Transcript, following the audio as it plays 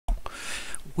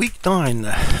Week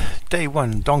 9, day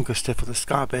 1, Doncaster for the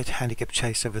Skybet handicap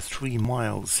chase over 3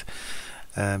 miles.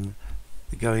 The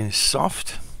going is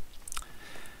soft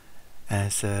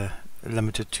as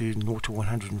limited to 0 to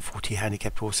 140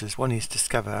 handicapped horses. One is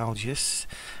Discover Algius,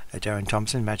 Darren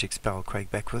Thompson, Magic Spell,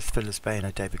 Craig Beckwith, Phyllis Bain,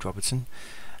 David Robertson,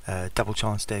 Double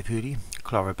Chance, Dave Hoody,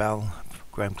 Clara Bell,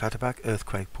 Graham Clutterbuck,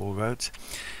 Earthquake, Paul Rhodes,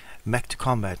 Mac to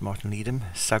Combat, Martin Needham,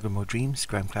 Sagamore Dreams,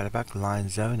 Graham Clutterbuck, Lion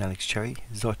Zone, Alex Cherry,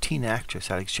 Zortina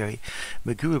Actress, Alex Cherry,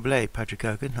 Magoo Blade, Patrick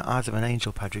Hogan, Eyes of an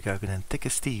Angel, Patrick Hogan, and Thicker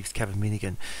Steve's, Kevin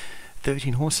Minigan.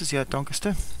 13 horses here at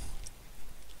Doncaster.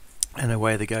 And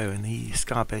away they go in the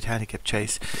Skybet handicap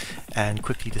chase, and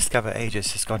quickly Discover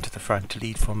Aegis has gone to the front to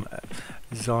lead from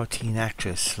Zartine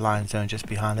Actress, Lion Zone just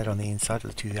behind that on the inside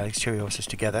with the two Alex Cherry horses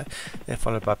together. They're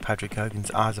followed by Patrick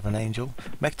Hogan's Eyes of an Angel.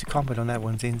 Mac to Combat on that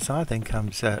one's inside, then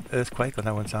comes Earthquake on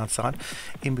that one's outside.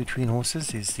 In between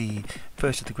horses is the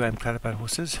first of the Graham Clutterbuck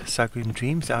horses, Sagrim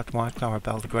Dreams, out wide Clara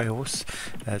Bell, the grey horse,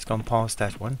 has gone past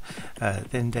that one.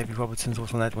 Then David Robertson's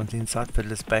also on that one's inside,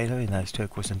 Fiddler's Baylor in those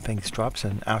turquoise and pink stripes,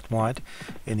 and out wide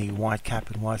in the white cap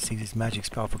and white sleeves is Magic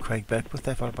Spell for Craig Beckwith.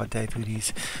 They're followed by Dave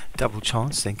Hoody's Double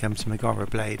Chance. Then comes Megara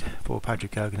Blade for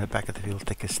Patrick Hogan at the back of the field,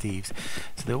 Thicker Steve's.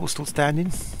 So they're all still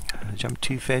standing. Jump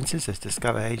 2 fences as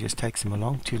Discover Aegis takes them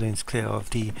along, 2 lanes clear of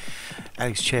the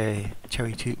Alex Cherry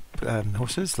 2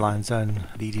 horses. Lion Zone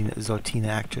leading Zortina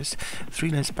Actress. 3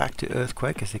 lanes back to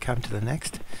Earthquake as they come to the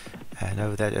next. And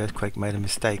over that, Earthquake made a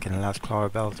mistake and allows Clara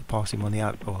Bell to pass him on the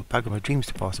out, or Pagama Dreams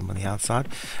to pass him on the outside.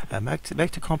 Back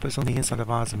to Compass on the inside of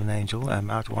Eyes of an Angel.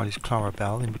 Out wide is Clara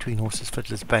Bell. In between horses,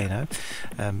 Fiddler's Bano.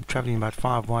 Travelling about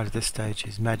 5 wide at this stage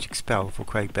is Magic Spell for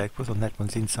Craig Beckwith. On that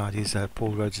one's inside is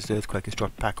Paul Rhodes' Earthquake has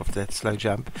dropped back off that slow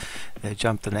jump. They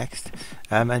jump the next.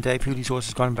 And Dave Hoody's horse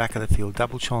has gone back of the field.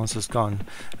 Double Chance has gone.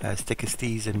 Sticker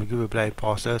Steez and Magoo Blade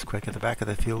past Earthquake at the back of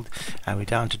the field. And we're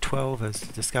down to 12 as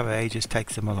Discover Aegis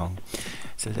takes them along.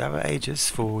 So Discover Aegis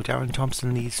for Darren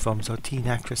Thompson leads from Zortine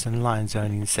Actress and Lion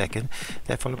Zone in second.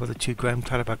 They're followed by the 2 Graham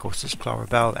Clutterbuck horses, Clara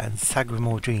Bell and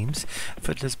Sagramore Dreams.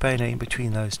 Fiddler's Bane in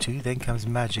between those two. Then comes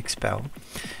Magic Spell.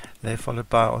 They're followed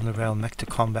by on the rail Mac to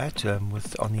Combat,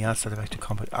 with on the outside of Mac to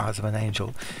Combat Eyes of an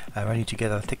Angel, running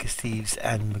together Thickest Thieves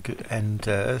and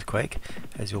Earthquake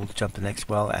as you all jump the next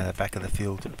well, and at the back of the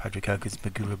field Patrick Hogan's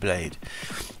Magoo Blade.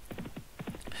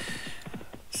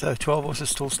 So 12 horses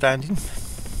still standing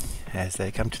as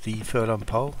they come to the furlong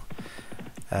pole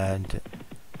and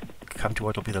come to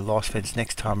what will be the last fence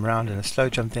next time round, and a slow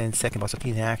jump there in second by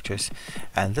Zortina Actress,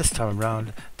 and this time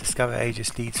around Discover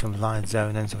Aegis leads from Lion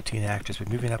Zone and Zortina Actress.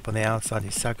 We're moving up on the outside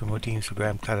is Sagamore Dreams for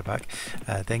Graham Clutterbuck,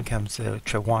 then comes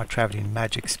White Travelling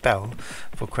Magic Spell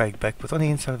for Craig Beckwith. On the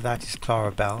inside of that is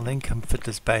Clara Bell, then comes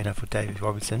Fiddler's Baner for David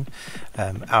Robertson.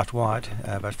 Out wide,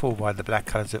 about 4 wide, the black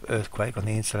colours of Earthquake. On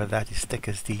the inside of that is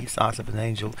Thicker Steve's. Eyes of an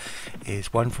Angel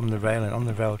is one from the rail, and on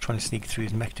the rail trying to sneak through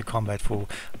is Mac to Combat for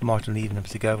Martin Needham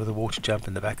to go over the water jump.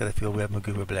 In the back of the field we have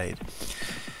Magoo Blade.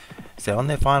 So on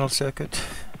their final circuit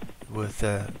with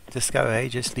Discover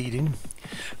Aegis leading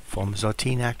from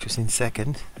Zortine Actress in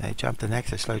second. They jump the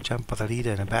next, a slow jump by the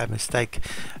leader and a bad mistake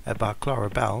by Clara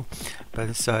Bell, but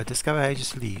it's Discover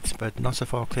Aegis leads, but not so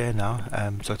far clear now.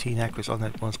 Zortine Actress on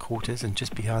that one's quarters, and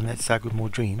just behind that Sagramore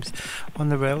Dreams. On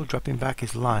the rail dropping back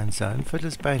is Lion Zone.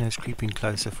 Fiddler's Bane is creeping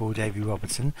closer for Davy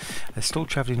Robertson. Still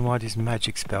travelling wide is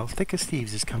Magic Spell. Thickest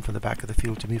Thieves has come from the back of the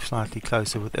field to move slightly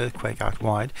closer with Earthquake out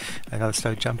wide. Another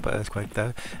slow jump by Earthquake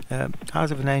though.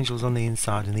 Eyes of an Angel's on the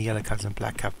inside in the yellow colours and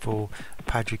black cap for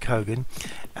Patrick Hogan,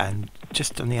 and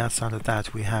just on the outside of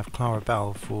that we have Clara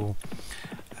Bell for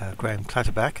Graham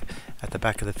Clutterbuck. At the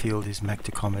back of the field is Mac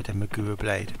to Combat and Magoo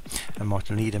Blade, and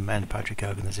Martin Needham and Patrick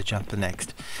Hogan as a jumper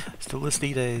next. Still this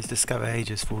leader is Discover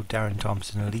Aegis for Darren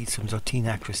Thompson, who leads from Zortine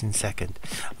Actress in second.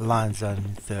 Lion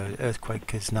Zone, the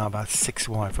Earthquake is now about 6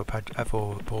 wide for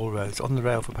Paul Rhodes. On the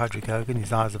rail for Patrick Hogan,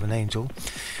 his Eyes of an Angel.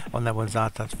 On that one's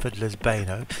out, that's Fiddler's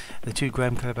Bano. The 2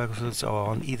 Graham Clutterbuck horses are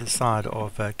on either side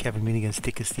of Kevin Minigan's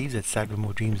Thicker Steves at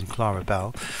Sagramore Dreams and Clara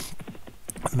Bell.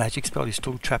 Magic Spell is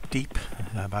still trapped deep,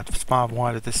 about 5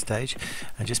 wide at this stage,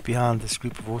 and just behind this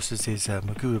group of horses is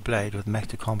Magoo Blade with Mac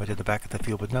to Combat at the back of the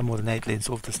field, but no more than 8 lengths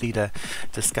off this leader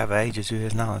Discover Aegis, who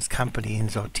is now his company in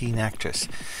Zortine Actress.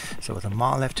 So with a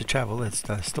mile left to travel, it's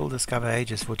still Discover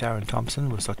Aegis for Darren Thompson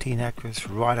with Zortine Actress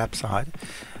right upside.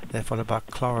 They're followed by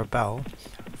Clara Bell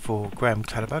for for Graham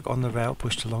Clutterbuck. On the rail,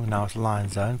 pushed along now at Lion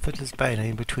Zone. Fiddler's Bane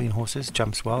in between horses,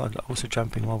 jumps well, and also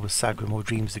jumping well with Sagrim or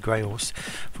Dreams, the grey horse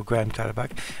for Graham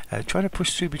Clutterbuck. Trying to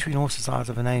push through between horses, Eyes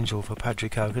of an Angel for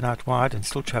Patrick Hogan, out wide and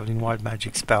still travelling wide,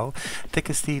 Magic Spell. Thick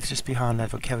as Thieves just behind that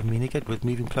for Kevin Meanigat, with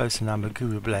moving closer now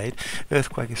Maguru Blade.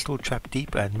 Earthquake is still trapped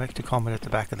deep, and Mector Comet at the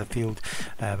back of the field,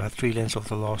 about 3 lengths off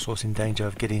the last horse, in danger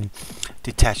of getting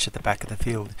detached at the back of the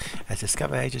field. As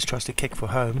Discover Ages tries to kick for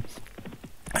home,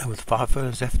 with 5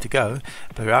 furlongs left to go,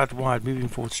 but out wide, moving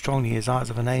forward strongly, is Eyes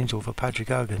of an Angel for Patrick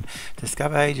Hogan.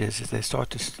 Discover Ages, as they start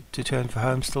to turn for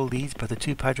home, still leads, but the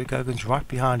 2 Patrick Hogans right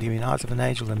behind him in Eyes of an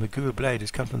Angel, and Magura Blade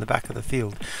has come from the back of the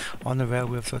field. On the rail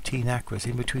we have 13 Acras.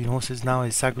 In between horses now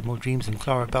is Sagrimore Dreams and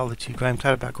Clara Bell, the 2 Graham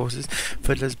Clutterbuck horses.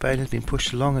 Fiddler's Bane has been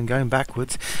pushed along and going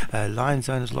backwards. Lion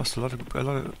Zone has lost a lot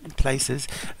of places.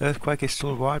 Earthquake is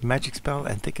still wide, Magic Spell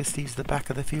and Thick as Thieves at the back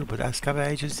of the field, but Discover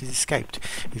Ages has escaped.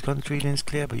 He's gone 3 lengths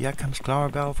clear, but here comes Clara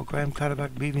Bell for Graham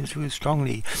Clutterbuck, moving through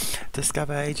strongly.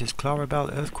 Discover Ages, Clara Bell,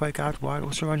 Earthquake out wide,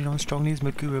 also running on strongly is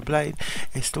Magura Blade.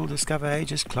 It's still Discover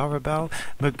Ages, Clara Bell,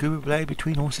 Magura Blade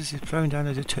between horses is thrown down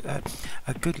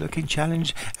a good looking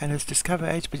challenge, and it's Discover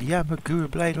Ages, but yeah, Magura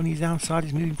Blade on his outside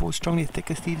is moving forward strongly.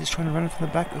 Thick as Thieves is trying to run it from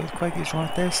the back. Earthquake is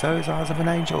right there, so is Eyes of an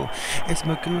Angel. It's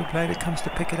Magura Blade that comes to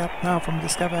pick it up now from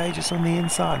Discover Ages on the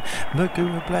inside.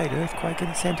 Magura Blade, Earthquake in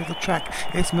the centre of the track.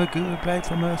 It's Magura Blade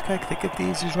from Earthquake. Thick as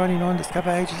Thieves is running on. Discover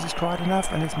Ages has tried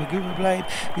enough, and it's Magura Blade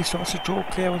who starts to draw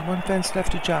clear with 1 fence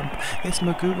left to jump. It's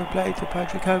Magura Blade for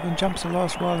Patrick Hogan, jumps the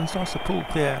last while and starts to pull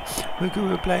clear.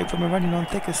 Magura Blade from a running on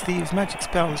Thick as Thieves. Magic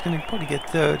Spell is going to probably get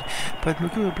 3rd, but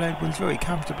Magura Blade wins very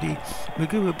comfortably.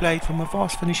 Magura Blade from a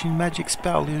fast finishing Magic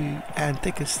Spell and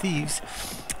Thick as Thieves.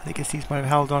 Thick as Thieves might have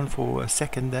held on for a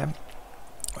second there.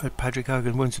 Patrick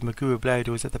Hogan wins with Magura Blade,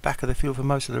 who was at the back of the field for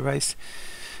most of the race.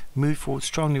 Moved forward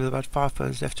strongly with about 5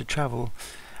 furlongs left to travel.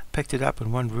 Picked it up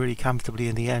and won really comfortably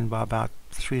in the end by about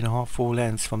 3.5, 4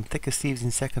 lengths from Thick as Thieves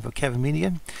in second for Kevin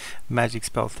Meanigan. Magic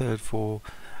Spell 3rd for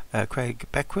Craig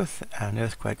Beckwith, and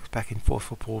Earthquake was back in 4th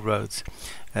for Paul Rhodes.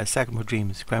 Sagamore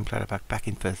Dreams, Graham Clutterbuck back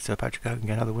in 5th, so Patrick Hogan,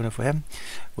 another winner for him,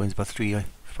 wins by 3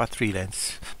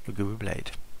 lengths. Magura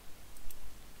Blade.